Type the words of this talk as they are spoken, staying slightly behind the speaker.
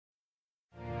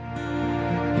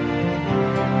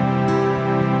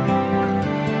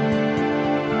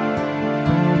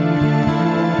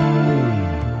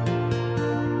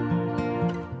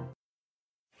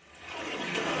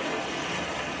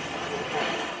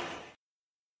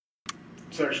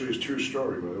It's actually his true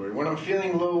story, by the way. When I'm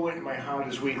feeling low and my heart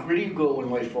is weak, where do you go when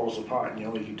life falls apart and the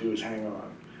only thing you do is hang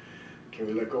on? Can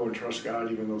we let go and trust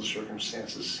God even though the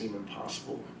circumstances seem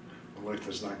impossible? When life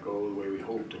does not go the way we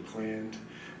hoped or planned?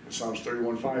 In Psalms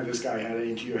 31:5, this guy had it,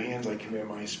 into your hands I commit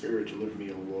my spirit, deliver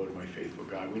me, O Lord, my faithful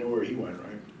God. We know where he went,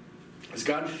 right? Is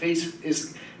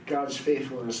God's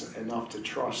faithfulness enough to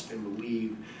trust and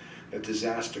believe that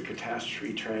disaster,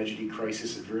 catastrophe, tragedy,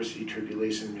 crisis, adversity,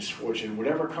 tribulation, misfortune,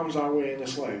 whatever comes our way in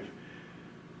this life,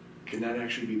 can that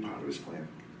actually be part of his plan?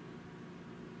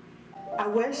 I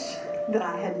wish that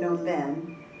I had known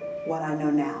then what I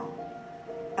know now.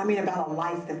 I mean, about a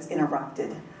life that's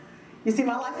interrupted. You see,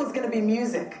 my life was going to be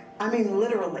music. I mean,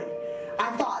 literally. I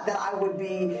thought that I would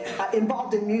be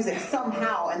involved in music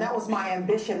somehow, and that was my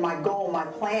ambition, my goal, my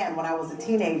plan when I was a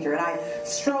teenager, and I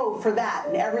strove for that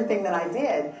in everything that I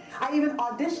did. I even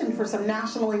auditioned for some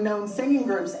nationally known singing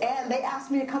groups, and they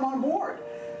asked me to come on board.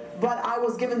 But I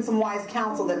was given some wise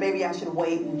counsel that maybe I should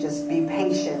wait and just be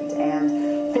patient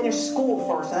and finish school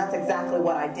first, and that's exactly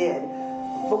what I did.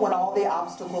 But when all the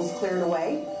obstacles cleared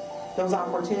away, those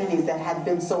opportunities that had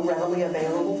been so readily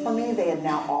available for me, they had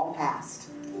now all passed.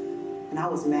 And I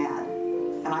was mad.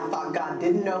 And I thought God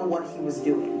didn't know what he was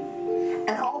doing.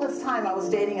 And all this time I was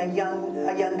dating a young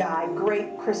guy,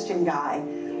 great Christian guy.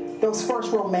 Those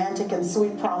first romantic and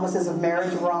sweet promises of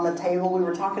marriage were on the table. We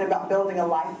were talking about building a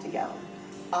life together.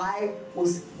 I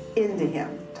was into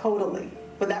him, totally.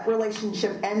 But that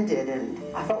relationship ended, and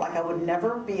I felt like I would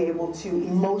never be able to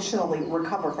emotionally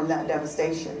recover from that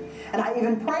devastation. And I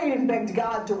even prayed and begged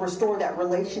God to restore that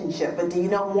relationship. But do you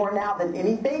know, more now than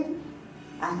anything,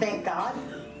 I thank God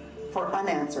for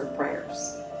unanswered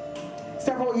prayers.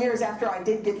 Several years after I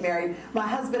did get married, my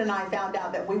husband and I found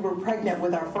out that we were pregnant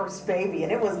with our first baby,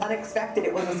 and it was unexpected,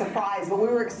 it was a surprise, but we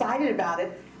were excited about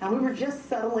it, and we were just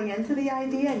settling into the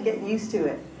idea and getting used to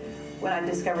it when I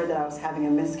discovered that I was having a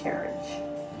miscarriage.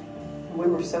 And we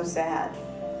were so sad,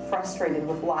 frustrated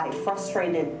with life,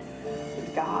 frustrated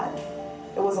with God.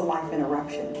 It was a life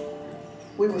interruption.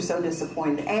 We were so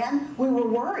disappointed, and we were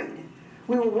worried.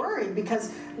 We were worried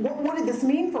because what did this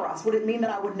mean for us? Would it mean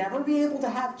that I would never be able to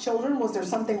have children? Was there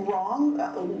something wrong?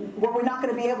 Were we not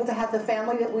going to be able to have the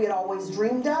family that we had always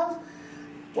dreamed of?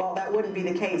 Well, that wouldn't be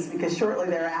the case, because shortly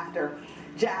thereafter,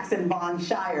 Jackson Bond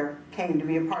Shire came to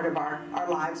be a part of our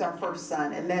lives, our first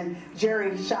son. And then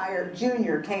Jerry Shire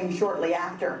Jr. came shortly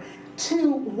after.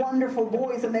 Two wonderful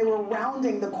boys, and they were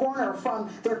rounding the corner from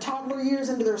their toddler years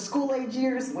into their school-age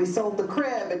years. We sold the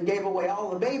crib and gave away all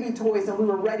the baby toys, and we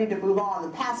were ready to move on.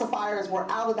 The pacifiers were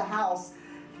out of the house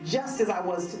just as I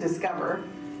was to discover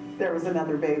there was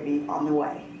another baby on the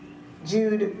way.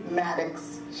 Jude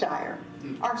Maddox Shire,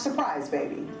 our surprise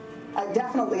baby.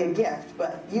 Definitely a gift,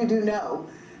 but you do know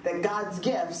that God's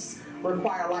gifts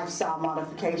require lifestyle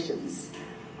modifications.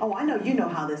 Oh, I know you know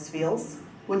how this feels.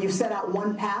 When you've set out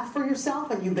one path for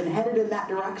yourself and you've been headed in that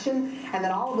direction, and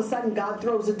then all of a sudden God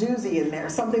throws a doozy in there,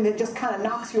 something that just kind of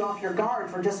knocks you off your guard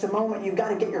for just a moment. You've got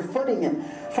to get your footing and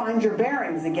find your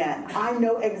bearings again. I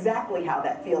know exactly how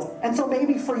that feels. And so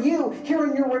maybe for you, here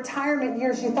in your retirement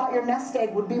years, you thought your nest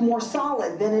egg would be more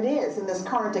solid than it is in this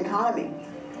current economy.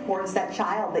 Or it's that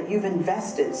child that you've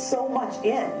invested so much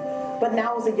in, but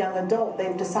now as a young adult,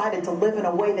 they've decided to live in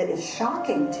a way that is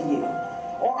shocking to you.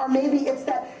 Or maybe it's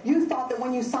that you thought that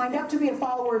when you signed up to be a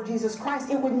follower of Jesus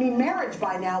Christ, it would mean marriage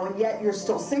by now, and yet you're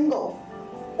still single.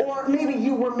 Or maybe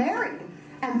you were married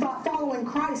and thought following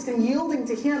Christ and yielding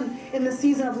to him in the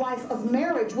season of life of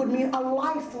marriage would mean a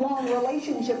lifelong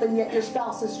relationship, and yet your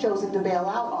spouse has chosen to bail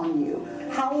out on you.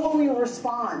 How will you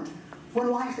respond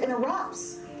when life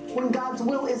interrupts? When God's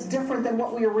will is different than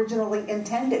what we originally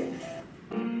intended?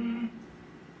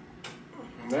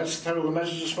 That's the title of the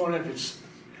message this morning. If it's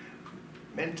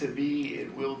meant to be,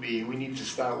 it will be. We need to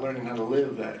start learning how to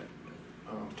live that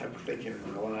type of thinking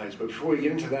in our lives. But before we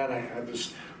get into that, I have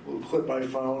this little clip I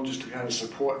found just to kind of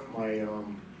support my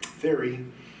theory.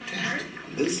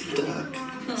 This duck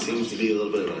seems to be a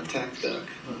little bit of an attack duck.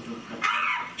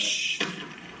 Shh.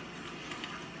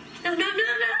 No, no, no,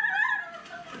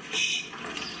 no. Shh.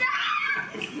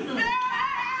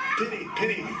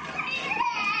 Penny.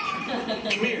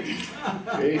 Come here.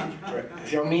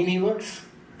 See how mean he looks?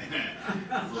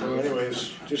 So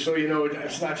anyways, just so you know,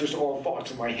 it's not just all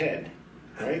thoughts in my head,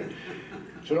 right?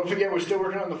 So don't forget, we're still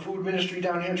working on the food ministry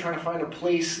down here, trying to find a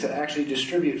place to actually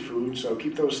distribute food. So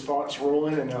keep those thoughts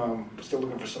rolling, and still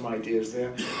looking for some ideas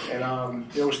there.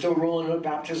 And we're still rolling with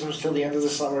baptisms till the end of the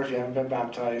summer. If you haven't been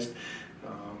baptized,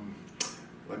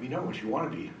 let me know if you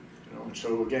want to be.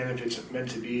 So again, if it's meant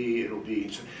to be, it'll be.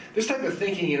 So this type of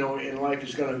thinking, in life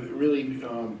is going to really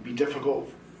be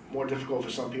difficult more difficult for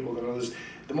some people than others.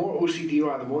 The more OCD you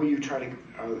are, the more you try to,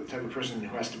 the type of person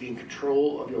who has to be in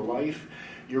control of your life,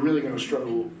 you're really going to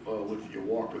struggle with your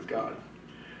walk with God.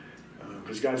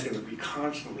 Because God's going to be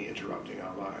constantly interrupting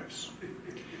our lives.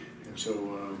 And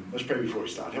so let's pray before we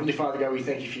start. Heavenly Father, God, we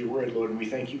thank you for your word, Lord, and we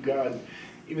thank you, God,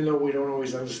 even though we don't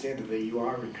always understand it, that you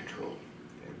are in control.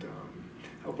 And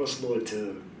help us, Lord,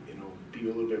 to be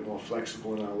a little bit more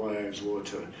flexible in our lives, Lord,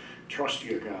 to trust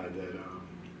you, God, that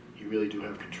you really do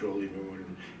have control even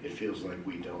when it feels like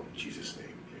we don't. In Jesus'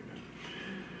 name, amen.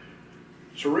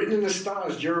 So written in the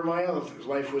stars, Jeremiah's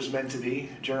life was meant to be.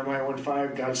 Jeremiah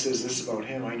 1:5, God says this about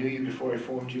him: I knew you before I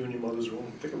formed you in your mother's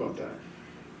womb. Think about that.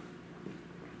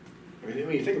 I mean,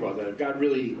 when you think about that, if God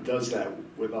really does that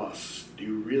with us, do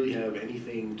you really have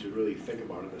anything to really think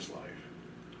about in this life?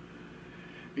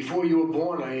 Before you were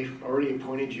born, I already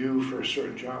appointed you for a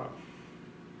certain job.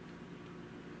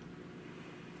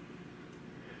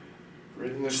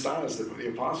 Written in the stars, the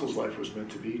apostles' life was meant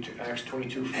to be, to Acts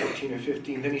 22:14 and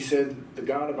 15. Then he said, the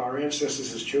God of our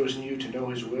ancestors has chosen you to know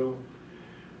his will,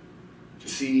 to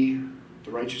see the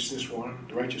righteous one,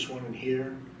 and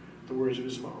hear the words of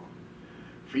his mouth.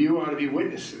 For you are to be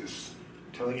witnesses,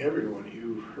 telling everyone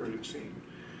you've heard and seen.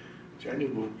 See, I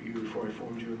knew you before I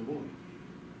formed you in the womb.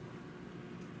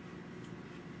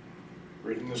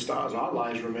 Written in the stars, our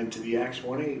lives were meant to be, Acts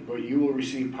 1:8. But you will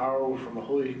receive power from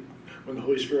when the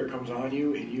Holy Spirit comes on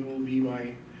you, and you will be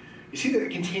my... You see the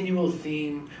continual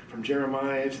theme from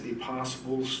Jeremiah to the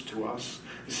apostles to us?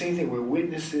 The same thing, we're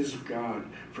witnesses of God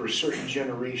for a certain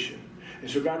generation. And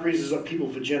so God raises up people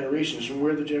for generations, and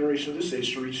we're the generation of this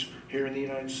age to reach here in the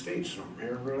United States, or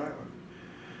here in Rhode Island.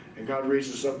 And God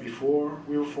raised us up before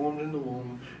we were formed in the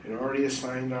womb and already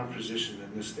assigned our position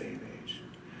in this day and age.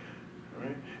 All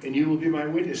right? And you will be my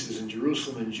witnesses in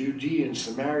Jerusalem and Judea and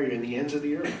Samaria and the ends of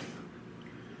the earth.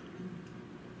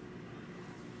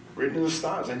 Written in the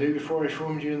stars, I knew before I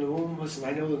formed you in the womb. Listen,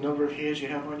 I know the number of hairs you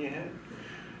have on your head.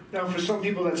 Now, for some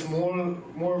people, that's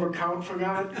more of a count for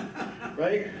God,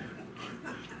 right?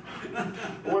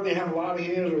 Or they have a lot of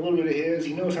hairs or a little bit of hairs.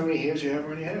 He knows how many hairs you have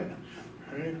on your head.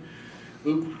 Right?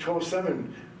 Luke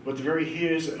 12:7. But the very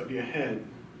hairs of your head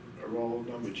are all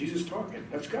numbered. Jesus talking.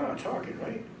 That's God talking,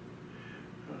 right?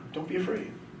 Don't be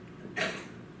afraid.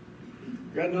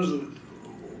 God knows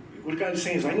what God is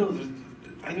saying is, I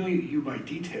know you by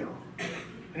detail.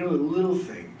 I know the little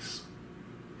things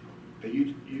that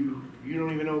you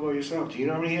don't even know about yourself. Do you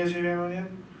know how many hairs you have on your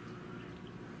head?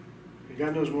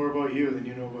 God knows more about you than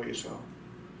you know about yourself.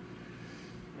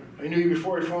 I knew you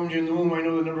before I formed you in the womb. I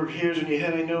know the number of hairs on your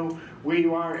head. I know where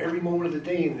you are every moment of the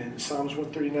day. And in Psalms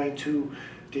 139:2,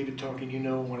 David talking, you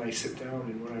know when I sit down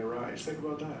and when I rise. Think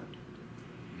about that.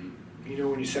 You know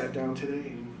when you sat down today,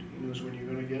 and he knows when you're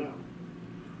going to get up.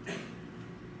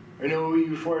 I know you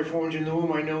before I formed you in the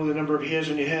womb. I know the number of hairs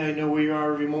on your head. I know where you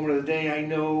are every moment of the day. I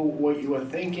know what you are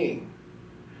thinking.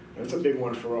 That's a big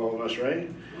one for all of us, right?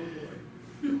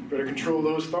 Better control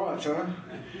those thoughts, huh?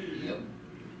 Yep.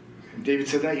 And David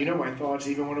said that, you know my thoughts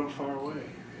even when I'm far away.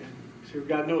 So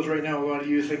God knows right now a lot of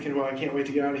you are thinking, well, I can't wait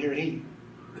to get out of here and eat.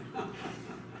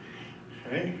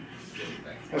 Right?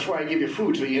 That's why I give you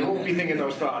food, so you won't be thinking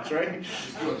those thoughts, right?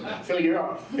 Fill you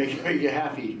up, make you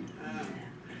happy.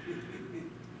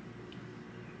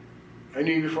 I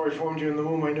knew you before I formed you in the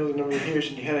womb. I know the number of hairs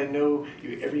in your head. I know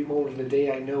you every moment of the day.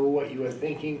 I know what you are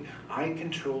thinking. I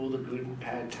control the good and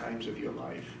bad times of your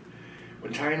life.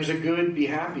 When times are good, be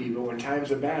happy. But when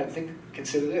times are bad,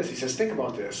 consider this. He says, think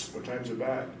about this. When times are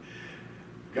bad,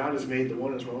 God has made the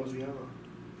one as well as the other.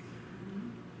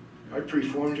 I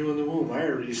preformed you in the womb. I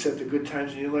already set the good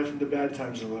times in your life and the bad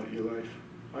times in your life.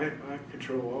 I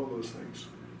control all those things.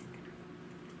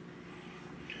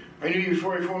 I knew you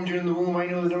before I formed you in the womb. I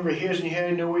know the number of hairs in your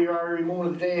head. I know where you are every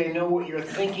moment of the day. I know what you're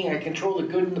thinking. I control the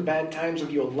good and the bad times of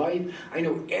your life. I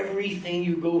know everything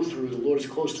you go through. The Lord is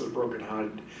close to the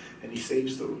brokenhearted, and he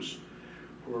saves those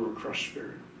who are of a crushed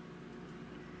spirit.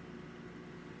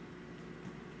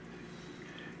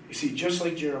 You see, just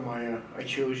like Jeremiah, I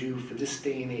chose you for this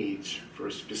day and age for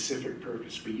a specific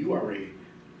purpose. But you are a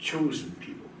chosen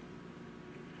people.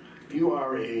 You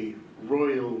are a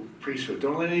royal priesthood.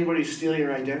 Don't let anybody steal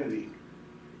your identity.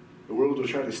 The world will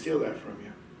try to steal that from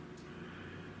you.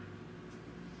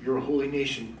 You're a holy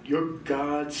nation. You're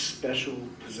God's special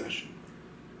possession.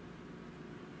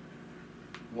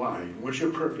 Why? What's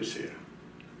your purpose here?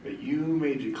 That you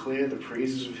may declare the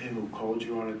praises of him who called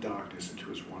you out of darkness into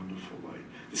his wonderful light.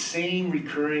 The same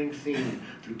recurring theme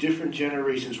through different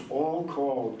generations, all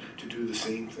called to do the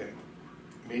same thing.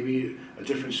 Maybe a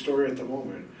different story at the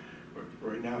moment.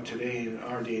 Right now, today, in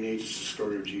our day and age, it's the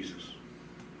story of Jesus.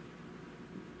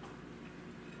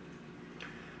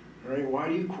 All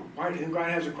right? And God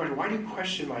has a question. Why do you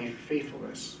question my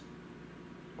faithfulness?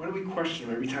 Why do we question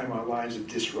him every time our lives are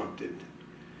disrupted?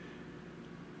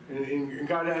 And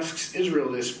God asks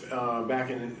Israel this back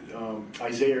in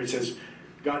Isaiah. It says,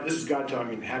 "God, this is God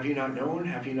talking. Have you not known?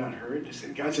 Have you not heard?"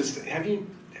 God says,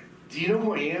 do you know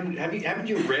who I am? Haven't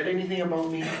you read anything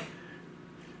about me?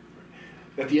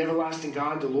 That the everlasting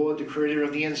God, the Lord, the creator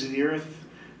of the ends of the earth,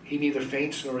 he neither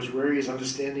faints nor is weary, his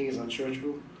understanding is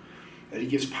unsearchable. That he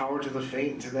gives power to the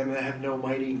faint, and to them that have no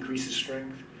might he increases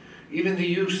strength. Even the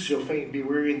youth shall faint and be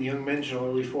weary, and the young men shall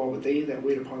early fall. But they that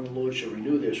wait upon the Lord shall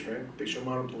renew their strength. They shall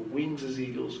mount up with wings as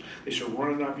eagles. They shall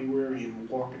run and not be weary, and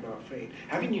walk and not faint.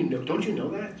 Don't you know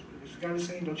that? This God is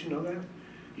saying, don't you know that?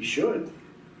 You should.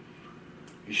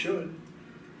 You should.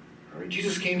 All right?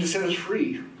 Jesus came to set us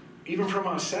free, even from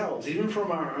ourselves, even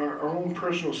from our own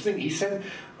personal sin. He sent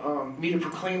me to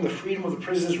proclaim the freedom of the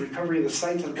prisoners, recovery of the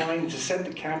sight to the blind, and to set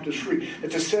the captives free.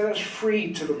 And to set us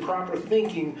free to the proper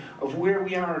thinking of where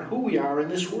we are and who we are in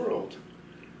this world.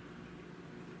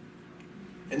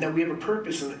 And that we have a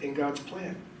purpose in God's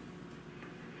plan.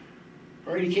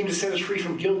 All right, he came to set us free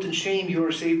from guilt and shame. You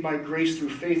are saved by grace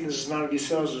through faith, and this is not of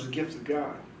yourselves, it is a gift of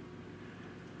God.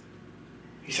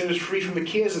 He set us free from the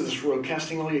cares of this world,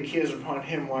 casting all your cares upon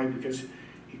him. Why? Because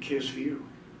he cares for you.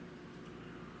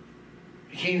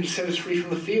 He came to set us free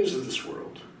from the fears of this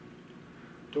world.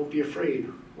 Don't be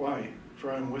afraid. Why?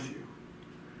 For I am with you.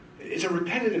 It's a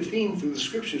repetitive theme through the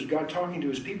scriptures, God talking to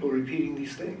his people, repeating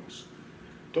these things.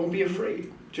 Don't be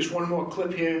afraid. Just one more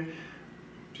clip here,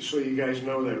 just so you guys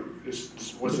know that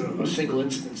this wasn't a single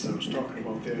instance I was talking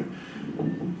about there.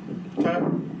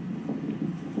 Time.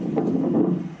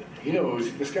 He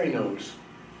knows. This guy knows.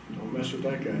 Don't mess with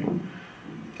that guy.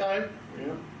 Time.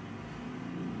 Yep.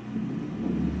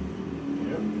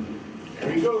 Yep.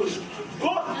 There he goes.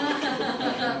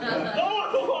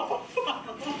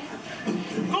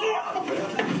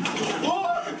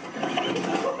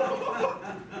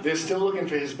 They're still looking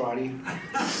for his body.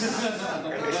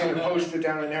 They're going to post it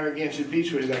down in Narragansett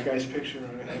Beach with that guy's picture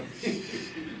on it.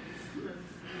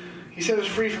 He set us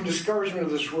free from discouragement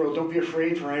of this world. Don't be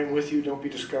afraid, for I am with you. Don't be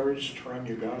discouraged, for I am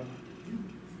your God.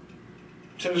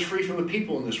 Set us free from the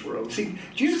people in this world. See,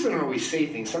 Jesus didn't always say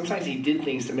things. Sometimes he did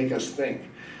things to make us think.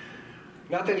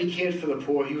 Not that he cared for the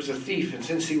poor. He was a thief, and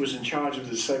since he was in charge of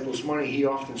the disciples' money, he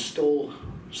often stole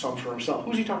some for himself.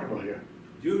 Who's he talking about here?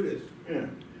 Judas. Yeah.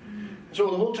 So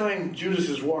the whole time Judas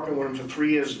is walking with him for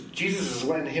 3 years, Jesus is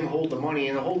letting him hold the money,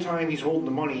 and the whole time he's holding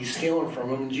the money, he's stealing from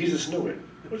him, and Jesus knew it.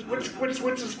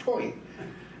 What's his point?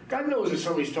 God knows if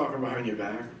somebody's talking behind your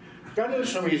back. God knows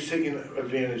somebody's taking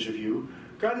advantage of you.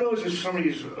 God knows if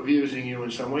somebody's abusing you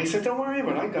in some way. He said, don't worry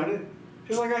about it, I got it.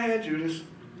 Just like I had Judas.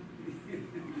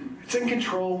 It's in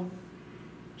control.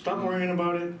 Stop worrying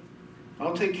about it.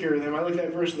 I'll take care of them. I like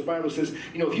that verse in the Bible that says,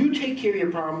 if you take care of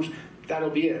your problems, that'll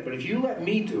be it. But if you let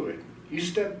me do it, you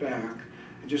step back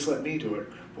and just let me do it,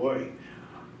 boy.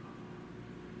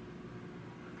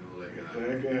 Let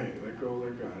go,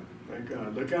 let God. Let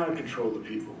God. Let God control the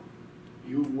people.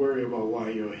 You worry about why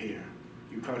you're here.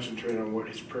 You concentrate on what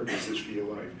his purpose is for your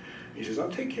life. He says,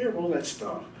 I'll take care of all that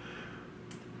stuff.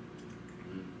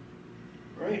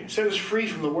 Right? Set us free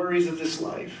from the worries of this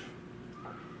life.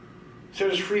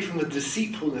 Set us free from the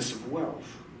deceitfulness of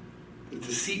wealth. The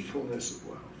deceitfulness of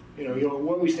wealth. We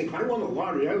always think, if I won the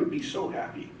lottery, I would be so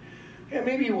happy. Yeah,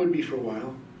 maybe you would be for a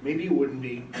while. Maybe you wouldn't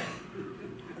be.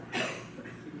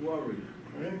 Worry.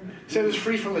 Right? Set us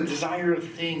free from the desire of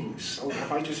things. Oh,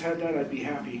 if I just had that, I'd be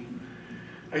happy.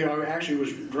 I actually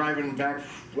was driving back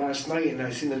last night, and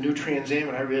I seen the new Trans Am,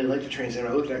 and I really like the Trans Am.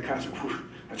 I looked at that car and said,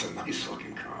 that's a nice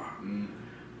looking car.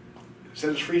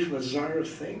 Set us free from the desire of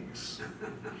things.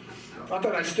 Not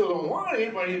that I still don't want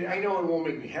it, but I know it won't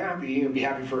make me happy. I'll be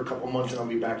happy for a couple months, and I'll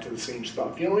be back to the same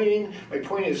stuff. You know what I mean? My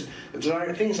point is, the desire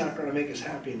of things aren't going to make us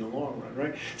happy in the long run,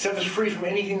 right? Set us free from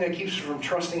anything that keeps us from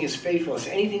trusting his faithfulness,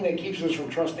 anything that keeps us from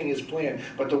trusting his plan.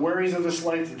 But the worries of this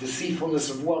life, the deceitfulness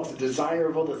of wealth, the desire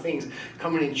of other things,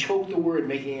 come in and choke the word,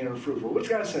 making it unfruitful. What's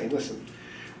God saying? Listen,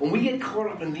 when we get caught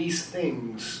up in these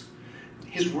things,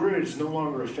 his word is no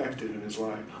longer effective in his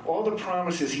life. All the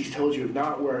promises he's told you of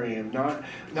not worrying,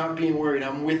 not being worried,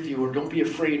 I'm with you, or don't be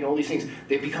afraid, and all these things,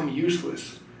 they become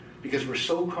useless because we're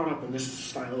so caught up in this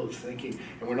style of thinking,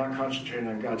 and we're not concentrating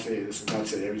on God saying this, and God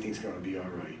said everything's going to be all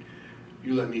right.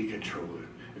 You let me control it.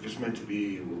 If it's meant to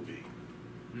be, it will be.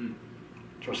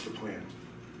 Trust the plan.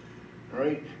 All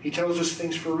right? He tells us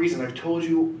things for a reason. I've told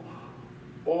you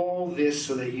all this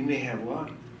so that you may have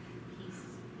what?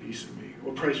 Peace in me.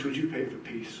 What price would you pay for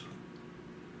peace?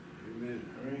 Amen.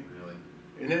 All right? Really?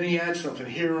 And then he adds something.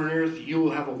 Here on earth, you will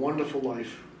have a wonderful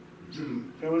life. Is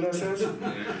that what that says?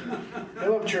 I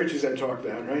love churches that talk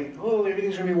that, right? Oh,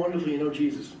 everything's going to be wonderful, you know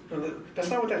Jesus. No, that's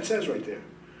not what that says right there.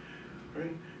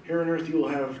 Right? Here on earth you will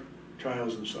have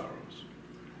trials and sorrows.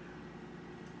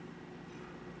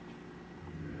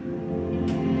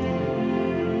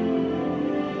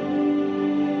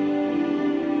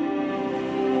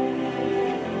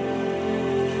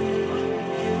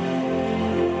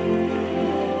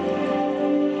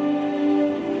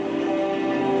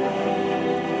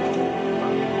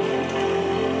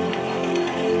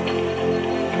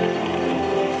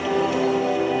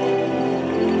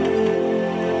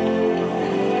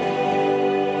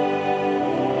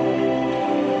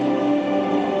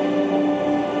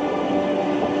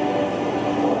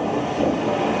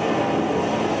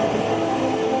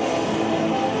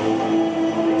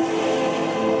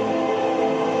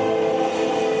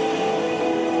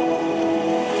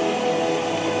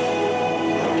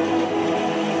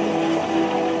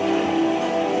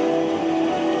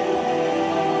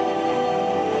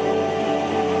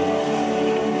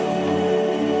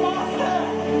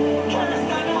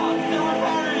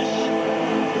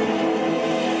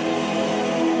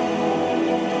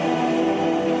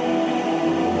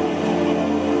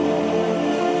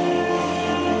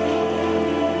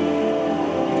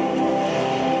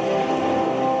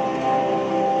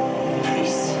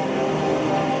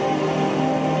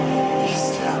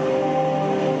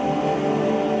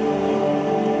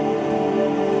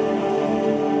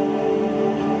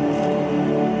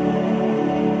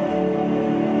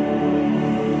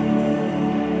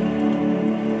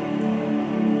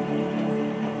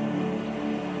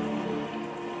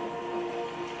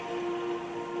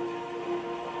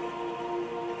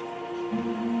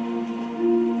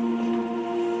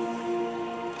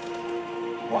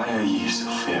 Why are you so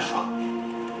fearful?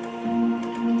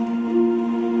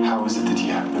 How is it that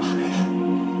you have no faith?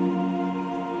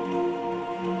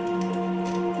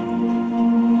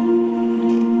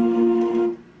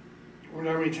 I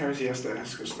wonder how many times he has to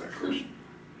ask us that question.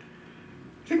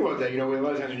 Think about that. You know, a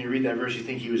lot of times when you read that verse, you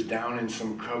think he was down in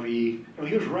some covey. No,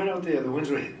 he was right out there. The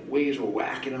waves were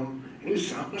whacking him, and he was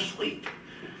sound asleep.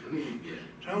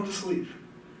 Sound asleep.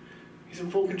 He's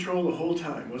in full control the whole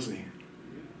time, wasn't he?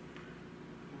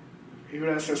 He would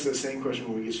ask us that same question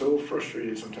when we get so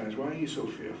frustrated sometimes. Why are you so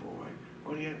fearful?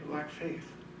 Why do you lack faith?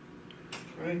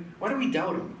 Right? Why do we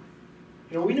doubt him?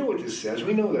 You know, we know what this says.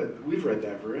 We know that. We've read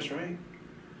that verse, right?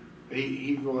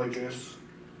 He'd go like this.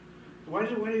 Why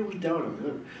do we doubt him?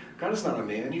 Look, God is not a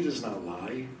man. He does not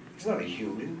lie. He's not a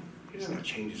human. He does not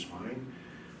change his mind.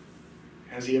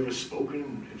 Has he ever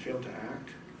spoken and failed to act?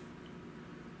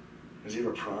 Has he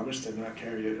ever promised and not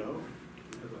carried it out?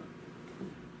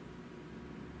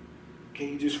 Can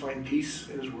you just find peace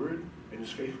in his word, in his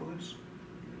faithfulness?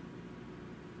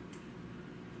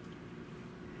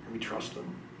 Can we trust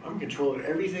him? I'm in control of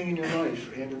everything in your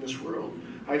life and in this world.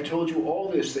 I've told you all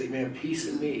this that you may have peace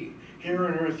in me. Here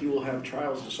on earth you will have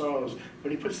trials and sorrows.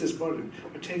 But he puts this button,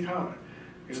 but take heart.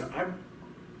 Because I've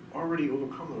already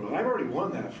overcome the world. I've already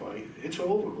won that fight. It's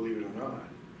over, believe it or not.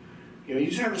 You know, you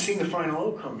just haven't seen the final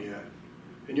outcome yet.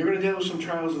 And you're going to deal with some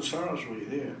trials and sorrows while you're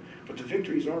there. But the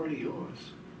victory is already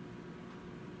yours.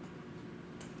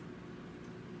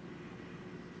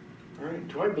 All right?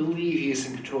 Do I believe he is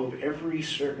in control of every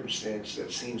circumstance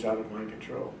that seems out of my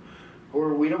control?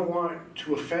 Or we don't want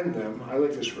to offend them. I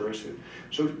like this verse.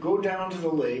 So go down to the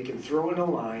lake and throw in a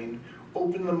line,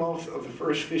 open the mouth of the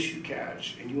first fish you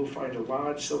catch, and you will find a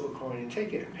large silver coin, and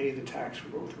take it and pay the tax for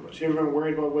both of us. You ever been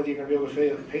worried about whether you're going to be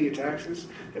able to pay your taxes?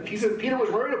 Peter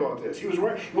was worried about this. He was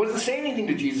worried. He wasn't saying anything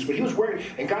to Jesus, but he was worried.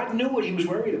 And God knew what he was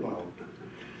worried about.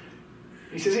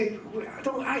 He says, hey,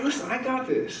 listen, I got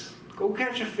this. Go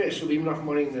catch a fish. There'll be enough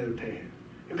money in there to pay it.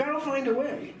 And God will find a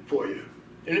way for you.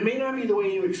 And it may not be the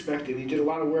way you expected. He did a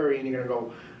lot of worry, and you're going to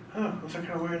go, I was kind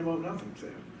of worried about nothing there.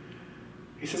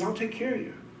 He says, I'll take care of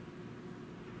you.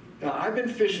 Now, I've been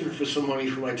fishing for some money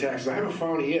for my taxes. I haven't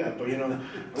found it yet, but, I'm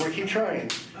going to keep trying.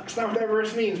 That's not what that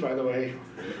verse means, by the way.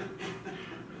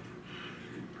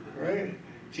 Right?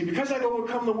 See, because I've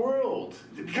overcome the world,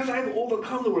 because I've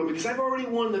already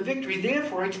won the victory,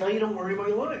 therefore I tell you, don't worry about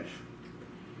your life.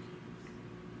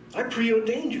 I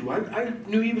preordained you. I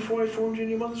knew you before I formed you in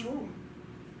your mother's womb.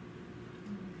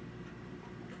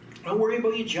 Don't worry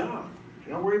about your job.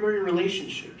 Don't worry about your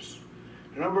relationships.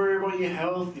 Don't worry about your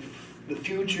health, the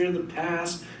future, the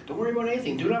past. Don't worry about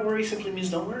anything. Do not worry simply means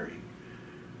don't worry.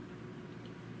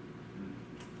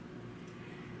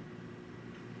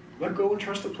 Let go and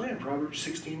trust the plan. Proverbs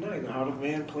 16:9. The heart of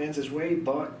man plans his way,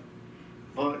 but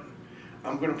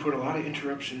I'm going to put a lot of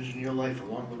interruptions in your life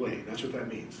along the way. That's what that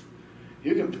means.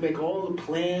 You can make all the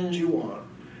plans you want.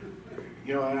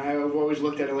 You know, I've always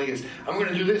looked at it like this. I'm going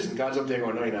to do this, and God's up there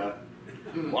going, no, you're not.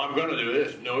 Well, I'm going to do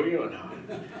this. No, you're not.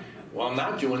 Well, I'm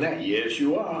not doing that. Yes,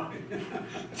 you are.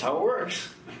 That's how it works.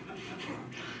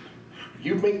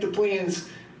 You make the plans,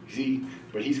 see,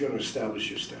 but he's going to establish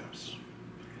your steps.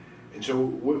 And so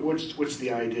what's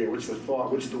the idea? What's the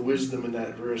thought? What's the wisdom in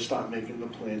that verse? Stop making the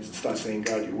plans and start saying,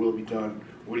 God, your will be done.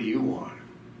 What do you want?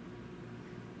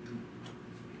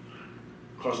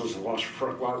 Causes a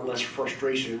lot less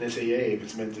frustration in this AA if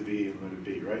it's meant to be, let it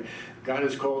be, right? God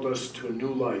has called us to a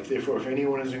new life. Therefore, if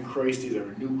anyone is in Christ, either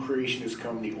a new creation has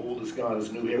come, the old is gone,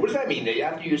 is new here. What does that mean? That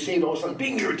after you're saved, all of a sudden,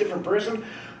 bing, you're a different person?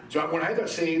 So when I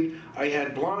got saved, I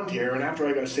had blonde hair, and after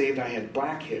I got saved, I had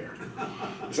black hair.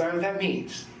 Is that what that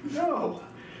means? No.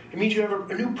 It means you have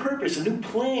a new purpose, a new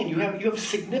plan. You have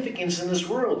significance in this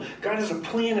world. God has a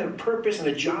plan and a purpose and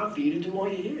a job for you to do while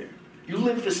you're here. You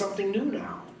live for something new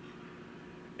now.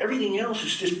 Everything else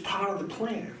is just part of the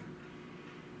plan.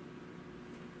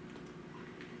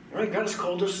 All right, God has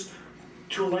called us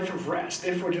to a life of rest.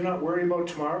 Therefore, do not worry about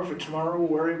tomorrow, for tomorrow will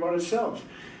worry about itself.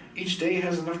 Each day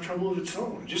has enough trouble of its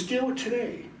own. Just deal with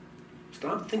today.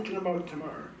 Stop thinking about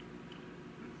tomorrow.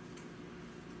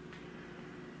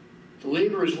 The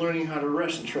laborer is learning how to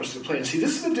rest and trust the plan. See,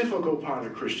 this is the difficult part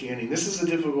of Christianity. This is the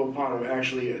difficult part of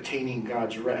actually attaining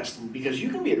God's rest. And because you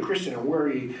can be a Christian and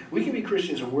worry, we can be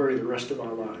Christians and worry the rest of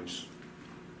our lives.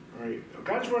 All right?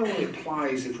 God's word only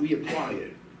applies if we apply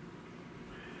it.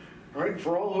 All right?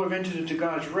 For all who have entered into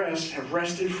God's rest have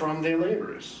rested from their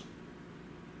labors.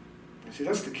 You see,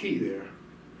 that's the key there.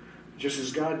 Just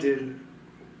as God did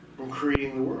when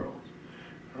creating the world.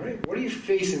 All right? What are you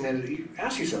facing that?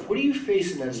 Ask yourself, what are you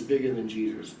facing that is bigger than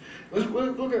Jesus? Look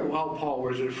at how Paul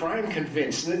words it. For I am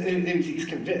convinced, and he's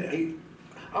convinced.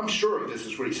 I'm sure of this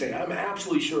is what he's saying. I'm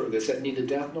absolutely sure of this, that neither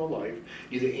death nor life,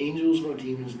 neither angels nor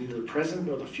demons, neither the present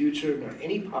nor the future, nor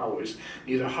any powers,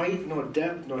 neither height nor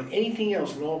depth, nor anything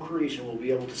else in all creation will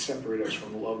be able to separate us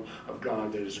from the love of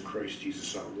God that is in Christ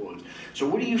Jesus our Lord. So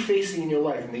what are you facing in your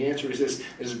life? And the answer is this: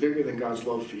 it is bigger than God's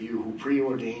love for you, who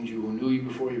preordained you, who knew you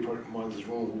before you put in mother's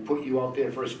womb, who put you out there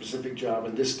for a specific job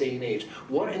in this day and age.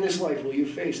 What in this life will you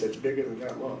face that's bigger than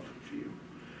that love for you?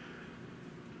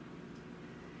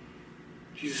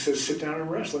 Jesus says, sit down and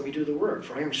rest. Let me do the work.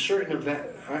 For I am certain of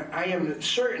that. I am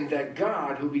certain that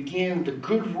God, who began the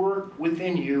good work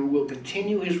within you, will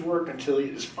continue his work until it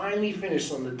is finally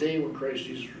finished on the day when Christ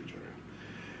Jesus returns.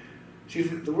 See,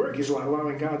 the work is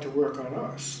allowing God to work on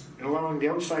us and allowing the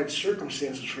outside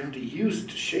circumstances for him to use it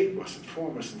to shape us and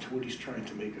form us into what he's trying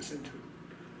to make us into.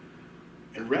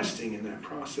 And resting in that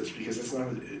process, because that's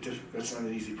not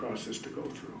an easy process to go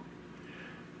through.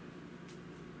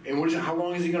 And how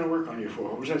long is he going to work on you for?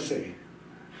 What does that say?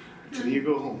 Till you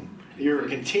go home. You're a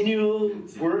continual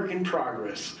work in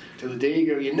progress till the day you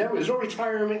go. There's no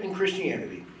retirement in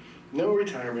Christianity. No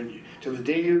retirement. Till the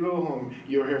day you go home,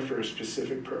 you're here for a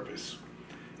specific purpose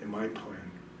in my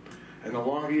plan. And the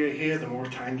longer you're here, the more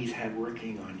time he's had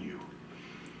working on you.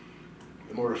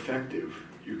 The more effective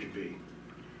you can be.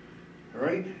 All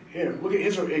right? Here, look at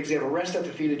his example. Rest at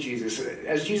the feet of Jesus.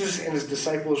 As Jesus and his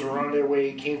disciples were on their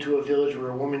way, he came to a village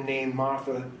where a woman named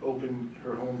Martha opened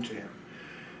her home to him.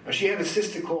 Now, she had a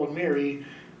sister called Mary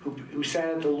who sat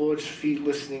at the Lord's feet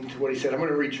listening to what he said. I'm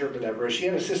going to reinterpret that verse. She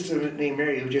had a sister named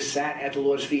Mary who just sat at the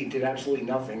Lord's feet and did absolutely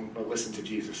nothing but listen to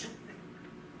Jesus.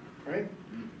 Right?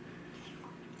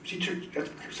 That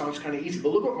sounds kind of easy, but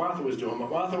look what Martha was doing.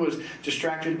 Martha was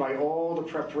distracted by all the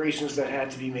preparations that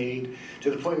had to be made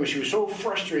to the point where she was so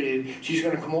frustrated she's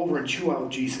going to come over and chew out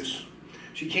Jesus.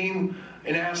 She came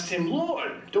and asked him,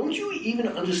 Lord, don't you even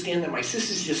understand that my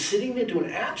sister's just sitting there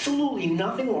doing absolutely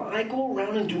nothing while I go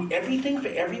around and do everything for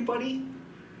everybody?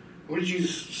 What did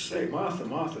Jesus say? Martha,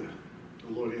 Martha,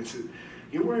 the Lord answered,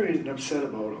 you're worried and upset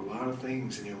about a lot of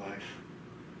things in your life.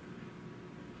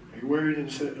 Are you worried and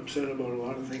upset about a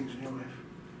lot of things in your life?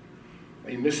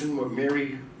 Are you missing what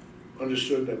Mary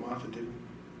understood that Martha didn't?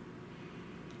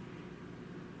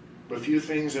 But few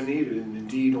things are needed, and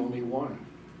indeed only one.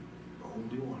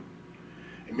 Only one.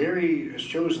 And Mary has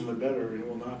chosen the better, and it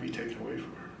will not be taken away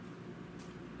from her.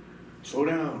 Slow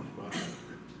down, Martha.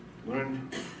 Learn,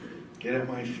 get at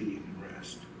my feet and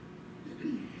rest.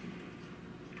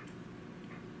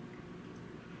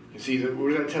 You see, what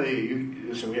did I tell you?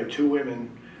 Listen, we have two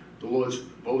women. The Lord's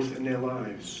both in their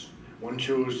lives. One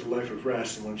chose the life of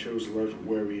rest, and one chose the life of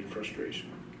worry and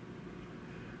frustration.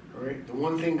 All right? The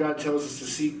one thing God tells us to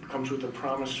seek comes with a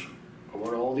promise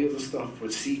about all the other stuff,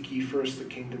 but seek ye first the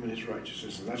kingdom and his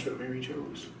righteousness. And that's what Mary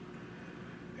chose.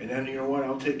 And then, you know what?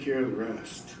 I'll take care of the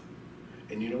rest.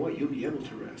 And you know what? You'll be able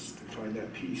to rest and find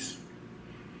that peace.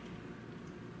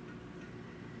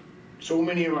 So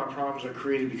many of our problems are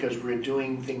created because we're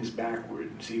doing things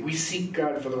backward. See, we seek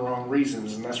God for the wrong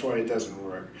reasons, and that's why it doesn't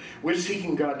work. We're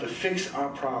seeking God to fix our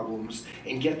problems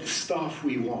and get the stuff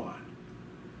we want.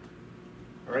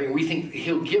 All right? And we think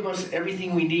he'll give us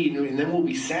everything we need, and then we'll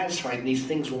be satisfied, and these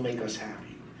things will make us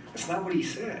happy. That's not what he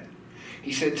said.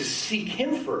 He said to seek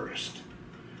him first.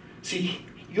 Seek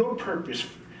your purpose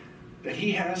that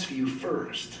he has for you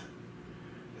first.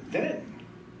 And then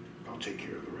I'll take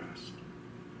care of the rest.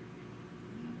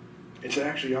 It's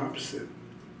actually opposite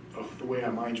of the way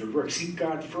our minds would work. Seek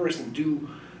God first and do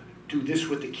this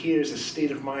with the cares, a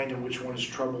state of mind in which one is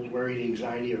troubled, worried,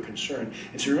 anxiety, or concerned.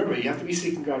 And so remember, you have to be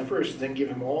seeking God first, and then give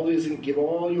him all this, and give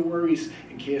all your worries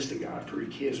and cares to God, for he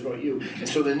cares about you. And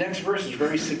so the next verse is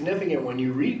very significant when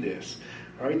you read this.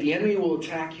 All right, the enemy will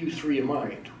attack you through your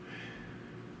mind.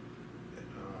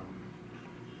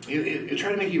 He'll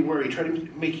try to make you worry, try to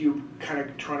make you kind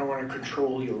of trying to want to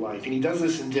control your life. And he does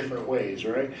this in different ways,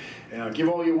 right? Give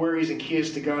all your worries and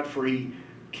cares to God, for he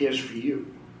cares for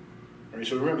you. All right,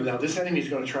 so remember, now this enemy is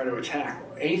going to try to attack.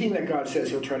 Anything that God says,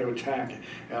 he'll try to attack.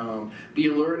 Be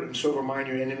alert and sober mind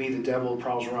your enemy. The devil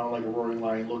prowls around like a roaring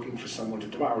lion looking for someone to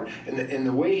devour. And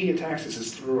the way he attacks us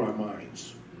is through our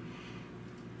minds.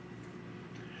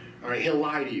 All right, he'll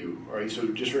lie to you. All right, so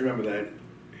just remember that.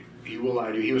 He will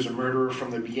lie to you. He was a murderer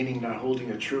from the beginning, not holding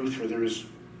the truth, for there's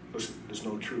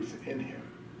no truth in him.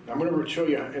 Now, I'm going to show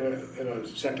you in a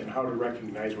second how to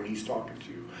recognize when he's talking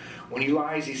to you. When he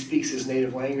lies, he speaks his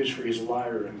native language, for he's a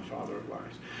liar and the father of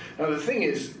lies. Now, the thing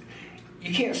is,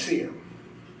 you can't see him.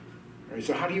 Right?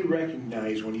 So how do you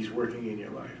recognize when he's working in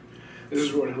your life? This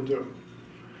is what he'll do.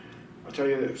 I'll tell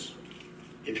you this.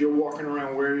 If you're walking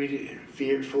around worried,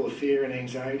 full of fear and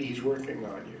anxiety, he's working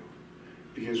on you,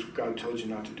 because God told you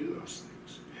not to do those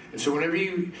things. And so whenever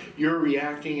you're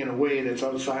reacting in a way that's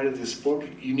outside of this book,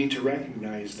 you need to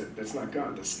recognize that that's not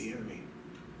God, that's the enemy.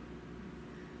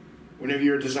 Whenever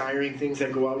you're desiring things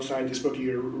that go outside this book,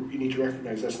 you need to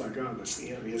recognize that's not God, that's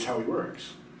the enemy. That's how he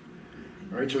works.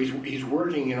 All right? So he's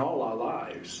working in all our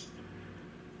lives.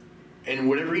 And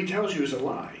whatever he tells you is a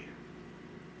lie.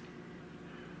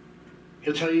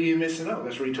 He'll tell you you're missing out.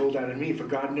 That's what he told Adam and Eve. For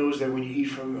God knows that when you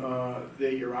eat from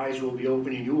that your eyes will be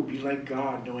open and you will be like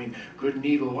God, knowing good and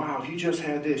evil. Wow, if you just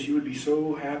had this, you would be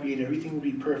so happy and everything would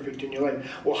be perfect in your life.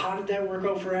 Well, how did that work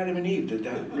out for Adam and Eve? Did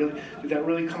that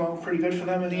really come out pretty good for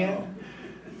them in the end?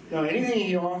 No, anything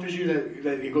he offers you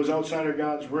that it goes outside of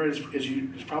God's word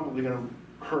is probably going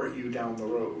to hurt you down the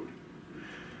road.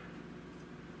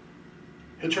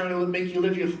 He'll try to make you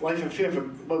live your life in fear.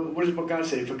 But what does God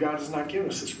say? For God does not give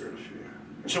us the spirit of fear.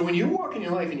 So when you walk in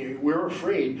your life and we're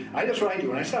afraid, that's what I do.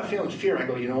 When I start feeling fear, I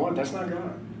go, you know what? That's not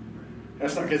God.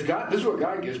 That's not, because God, this is what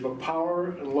God gives, but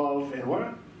power and love and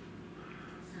what?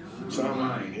 Sound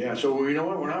mind. Yeah, so you know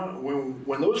what?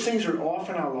 When those things are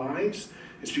off in our lives,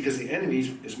 it's because the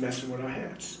enemy is messing with our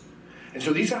heads. And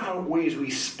so these are ways we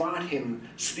spot him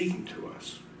speaking to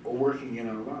us or working in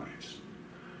our lives.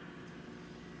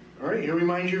 All right, he'll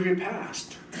remind you of your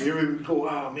past. You ever go,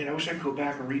 oh man, I wish I could go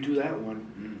back and redo that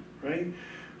one. Right?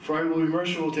 For I will be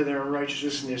merciful to their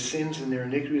unrighteousness, and their sins and their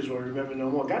iniquities will I remember no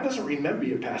more. God doesn't remember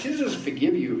your past. He doesn't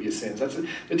forgive you of your sins. That's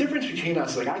the difference between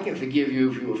us. Like, I can forgive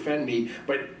you if you offend me,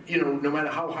 but no matter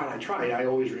how hard I try, I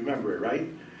always remember it, right?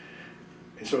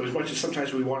 And so as much as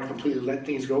sometimes we want to completely let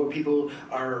things go,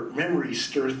 our memories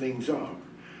stir things up.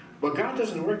 But God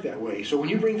doesn't work that way. So when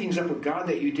you bring things up with God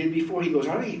that you did before, he goes,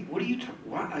 what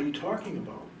are you talking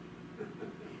about?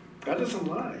 God doesn't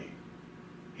lie.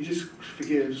 He just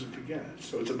forgives and forgets.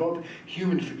 So it's about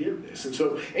human forgiveness. And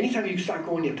so anytime you start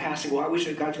going in your past and go, I wish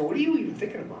that God's going, what are you even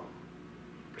thinking about?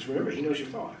 Because remember, he knows your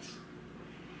thoughts.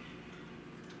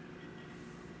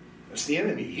 That's the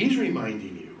enemy. He's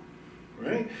reminding you,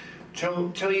 right?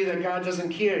 Tell you that God doesn't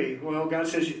care. Well, God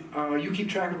says, you keep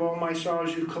track of all my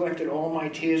sorrows. You've collected all my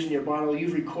tears in your bottle.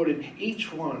 You've recorded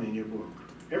each one in your book.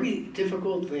 Every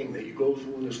difficult thing that you go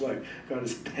through in this life, God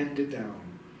has penned it down.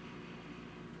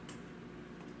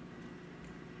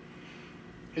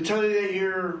 He'll tell you that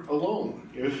you're alone.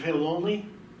 You ever feel lonely?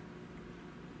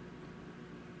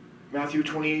 Matthew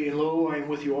 28, and lo, I am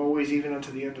with you always, even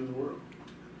unto the end of the world.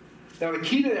 Now, the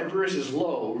key to that verse is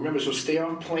low. Remember, so stay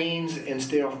off plains and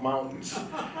stay off mountains,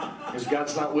 because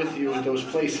God's not with you in those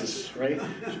places, right?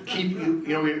 So keep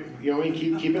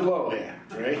it low there,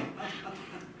 right?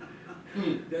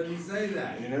 Doesn't say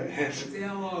that. It's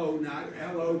L-O, not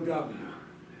L-O-W.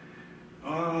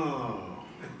 Oh.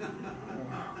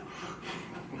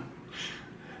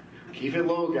 Keep it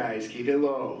low, guys. Keep it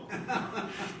low.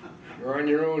 You're on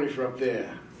your own if you're up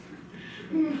there.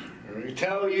 All right.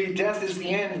 Tell you death is the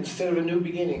end instead of a new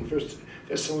beginning. 1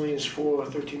 Thessalonians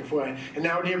 4:13-14. And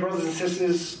now, dear brothers and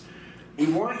sisters, we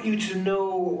want you to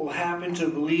know what will happen to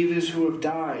believers who have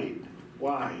died.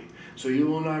 Why? So you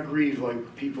will not grieve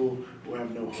like people who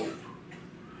have no hope.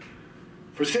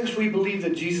 For since we believe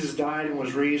that Jesus died and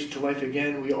was raised to life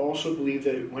again, we also believe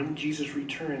that when Jesus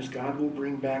returns, God will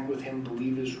bring back with him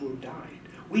believers who have died.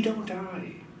 We don't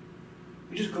die.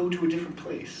 We just go to a different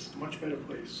place, a much better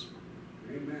place.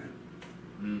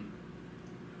 Amen.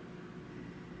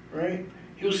 Right?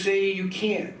 He'll say you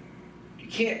can't. You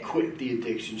can't quit the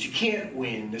addictions. You can't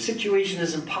win. The situation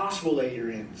is impossible that you're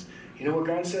in. You know what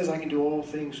God says? I can do all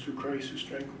things through Christ who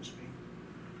strengthens me.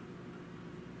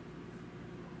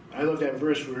 I love that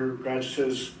verse where God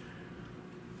says,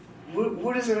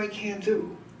 what is it I can't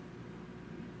do?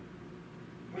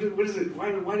 What is it?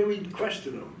 Why do we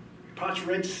question him? He parts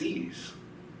red seas.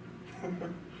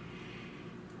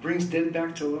 Brings dead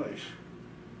back to life.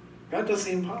 God does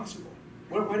the impossible.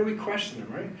 Why do we question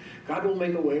him, right? God will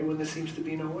make a way when there seems to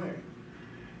be no way.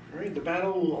 Right? The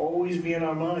battle will always be in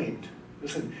our mind.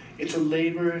 Listen, it's a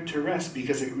labor to rest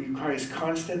because it requires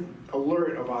constant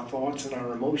alert of our thoughts and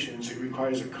our emotions. It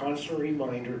requires a constant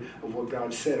reminder of what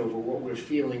God said over what we're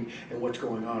feeling and what's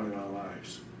going on in our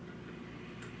lives.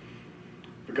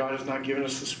 But God has not given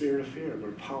us the spirit of fear, but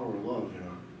a power of love and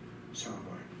a sound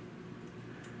mind.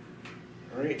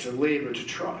 All right? It's a labor to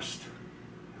trust.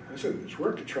 Listen, it's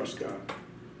work to trust God.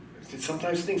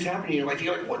 Sometimes things happen in your life,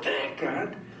 you're like, what the heck,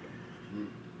 God?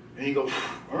 And you go,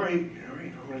 all right,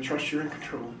 I'm going to trust you're in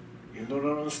control. Even though I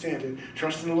don't understand it.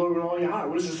 Trust in the Lord with all your heart.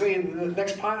 What does it say in the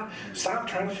next part? Stop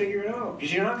trying to figure it out.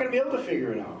 Because you're not going to be able to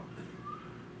figure it out.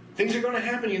 Things are going to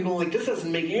happen. You're going like, this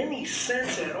doesn't make any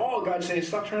sense at all. God's saying,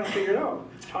 stop trying to figure it out.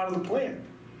 It's part of the plan.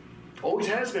 Always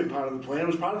has been part of the plan. It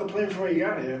was part of the plan before you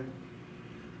got here.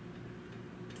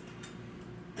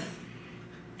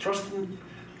 Trust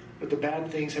that the bad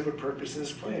things have a purpose in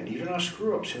his plan. Even our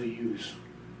screw-ups he'll use.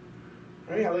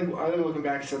 Right? I like looking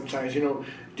back sometimes,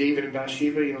 David and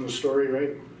Bathsheba, the story, right?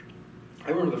 I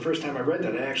remember the first time I read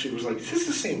that, I actually was like, is this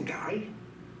the same guy?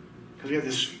 Because we have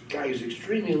this guy who's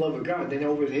extremely in love with God. Then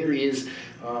over here he is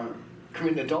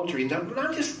committing adultery.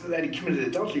 Not just that he committed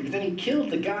adultery, but then he killed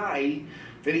the guy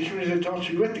that he committed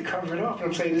adultery with to cover it up. And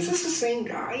I'm saying, is this the same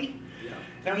guy? Yeah.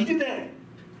 Now he did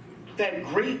that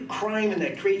great crime and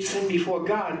that great sin before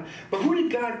God, but who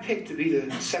did God pick to be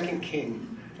the second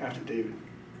king after David?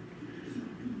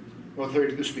 Well,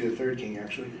 this would be the third king,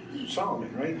 actually.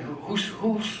 Solomon, right?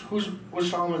 Who was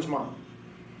Solomon's mom?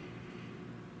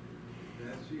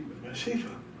 Bathsheba.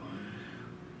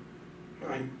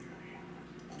 Right.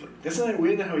 Isn't that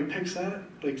weird how he picks that?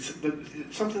 Like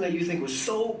something that you think was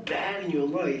so bad in your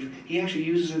life, he actually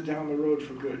uses it down the road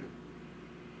for good.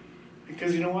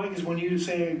 Because you know why? Because when you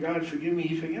say, God, forgive me,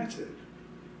 he forgets it.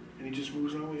 And he just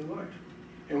moves on with your life.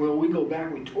 And when we go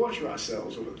back, we torture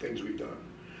ourselves over things we've done.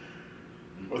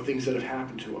 Or things that have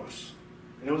happened to us.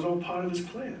 And it was all part of his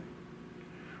plan.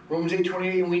 Romans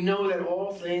 8:28, and we know that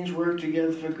all things work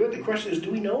together for good. The question is,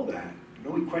 do we know that?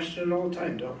 We question it all the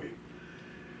time, don't we?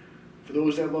 For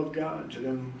those that love God, to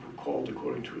them who are called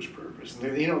according to his purpose.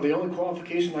 And the only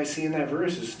qualification I see in that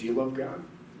verse is, do you love God?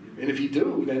 And if you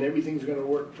do, then everything's going to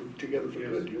work together for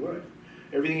good in your life.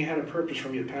 Everything had a purpose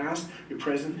from your past, your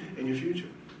present, and your future.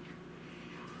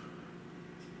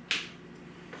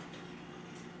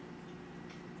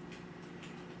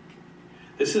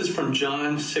 This is from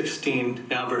John 16,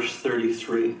 now verse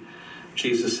 33.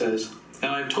 Jesus says,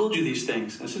 now I've told you these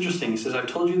things. It's interesting. He says, I've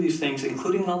told you these things,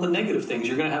 including all the negative things.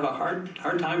 You're going to have a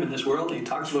hard time in this world. And he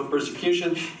talks about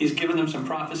persecution. He's given them some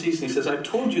prophecies. And he says, I've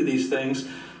told you these things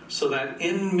so that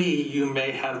in me you may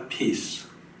have peace.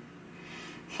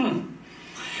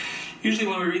 Usually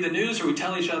when we read the news or we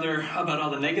tell each other about all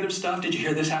the negative stuff, did you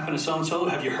hear this happen to so-and-so?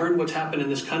 Have you heard what's happened in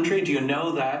this country? Do you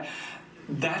know that?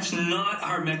 That's not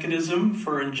our mechanism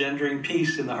for engendering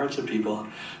peace in the hearts of people.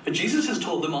 But Jesus has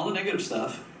told them all the negative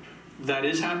stuff that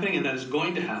is happening and that is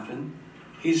going to happen.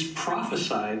 He's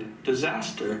prophesied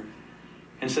disaster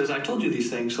and says, I told you these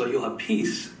things so that you'll have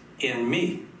peace in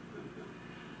me.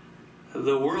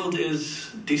 The world is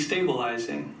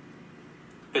destabilizing.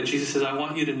 But Jesus says, I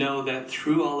want you to know that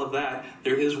through all of that,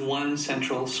 there is one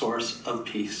central source of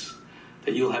peace.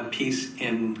 That you'll have peace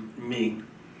in me.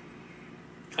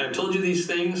 I have told you these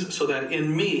things so that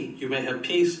in me you may have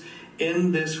peace.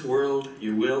 In this world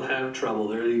you will have trouble.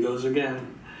 There he goes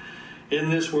again. In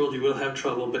this world you will have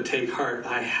trouble, but take heart.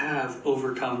 I have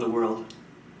overcome the world.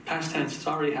 Past tense, it's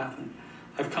already happened.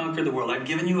 I've conquered the world. I've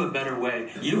given you a better way.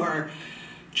 You are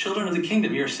children of the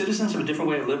kingdom. You're citizens of a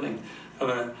different way of living,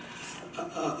 of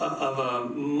a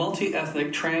multi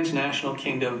multi-ethnic, transnational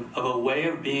kingdom of a way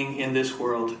of being in this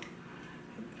world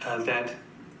that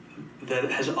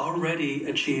has already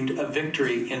achieved a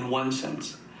victory in one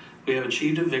sense. We have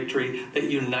achieved a victory that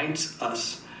unites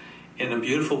us in a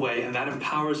beautiful way, and that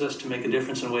empowers us to make a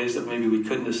difference in ways that maybe we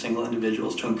couldn't as single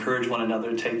individuals, to encourage one another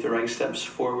to take the right steps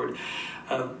forward.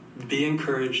 Be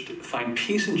encouraged, find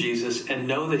peace in Jesus, and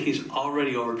know that he's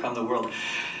already overcome the world.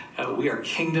 We are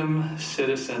kingdom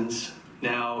citizens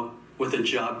now with a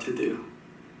job to do.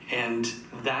 And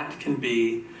that can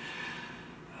be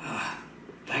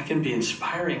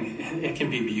inspiring. It can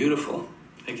be beautiful.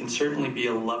 It can certainly be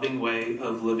a loving way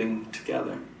of living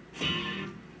together.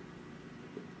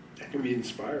 That can be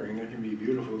inspiring. That can be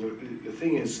beautiful. The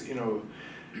thing is,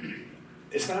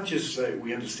 it's not just that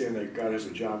we understand that God has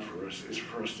a job for us. It's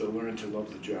for us to learn to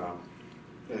love the job.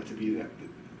 That to be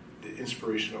the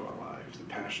inspiration of our lives, the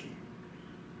passion.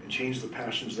 And change the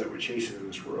passions that we're chasing in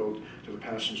this world to the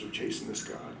passions of chasing this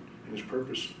God and his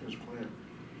purpose and his plan.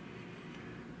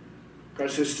 God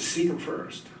says to seek him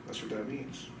first. That's what that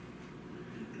means.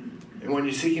 And when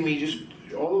you're seeking me, just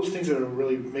all those things that are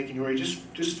really making you worry,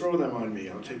 just throw them on me.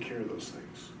 I'll take care of those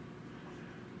things.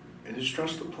 And just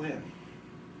trust the plan.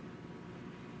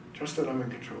 Trust that I'm in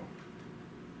control.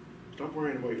 Stop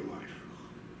worrying about your life.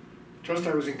 Trust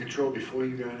I was in control before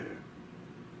you got here.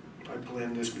 I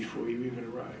planned this before you even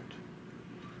arrived.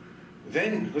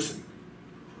 Then, listen,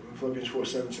 Philippians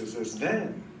 4:7 says this,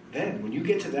 then, when you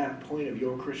get to that point of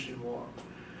your Christian walk,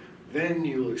 then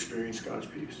you'll experience God's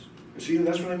peace. And see,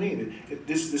 that's what I mean.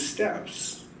 The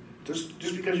steps, just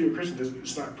because you're a Christian,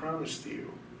 it's not promised to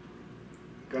you.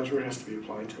 God's word has to be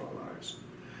applied to our lives.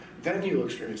 Then you'll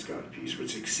experience God's peace,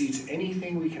 which exceeds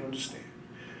anything we can understand.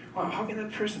 Wow, how can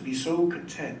that person be so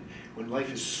content when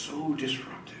life is so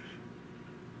disruptive?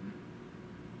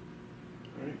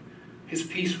 Right? His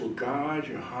peace will guard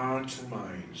your hearts and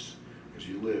minds as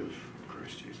you live in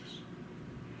Christ Jesus.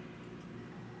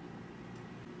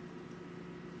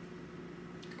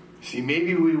 See,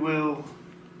 maybe we will,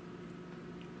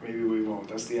 maybe we won't.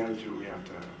 That's the attitude we have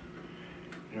to have.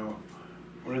 I'm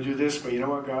going to do this, but you know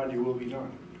what, God, your will be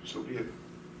done. So be it.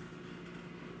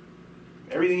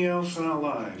 Everything else in our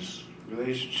lives,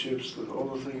 relationships,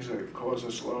 all the things that cause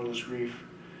us a lot of this grief,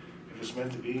 if it's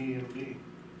meant to be, it'll be.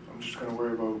 I'm just going to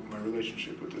worry about my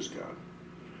relationship with this God.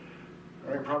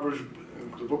 All right, Proverbs,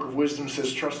 the book of wisdom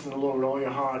says, trust in the Lord with all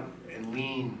your heart and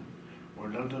lean, or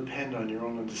don't depend on your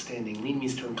own understanding. Lean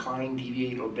means to incline,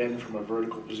 deviate, or bend from a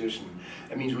vertical position.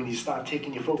 That means when you start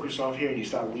taking your focus off here and you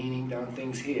start leaning down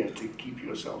things here to keep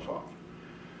yourself up.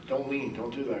 Don't lean.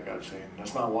 Don't do that, God's saying.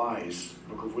 That's not wise.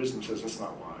 The book of wisdom says that's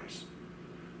not wise.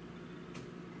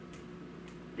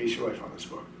 Base your life on this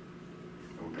book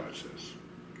and what God says.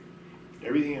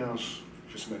 Everything else,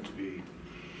 if it's meant to be,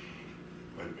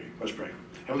 let it be. Let's pray.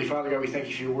 Heavenly Father, God, we thank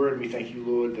you for your word. We thank you,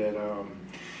 Lord, that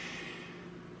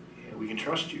we can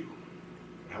trust you.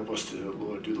 Help us to,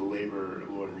 Lord, do the labor,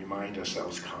 Lord, and remind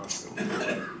ourselves constantly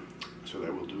so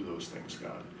that we'll do those things,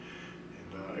 God.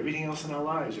 And everything else in our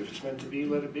lives, if it's meant to be,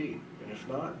 let it be. And if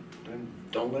not, then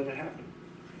don't let it happen.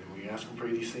 And we ask and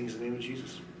pray these things in the name of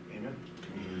Jesus. Amen.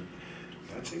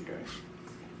 That's it, guys.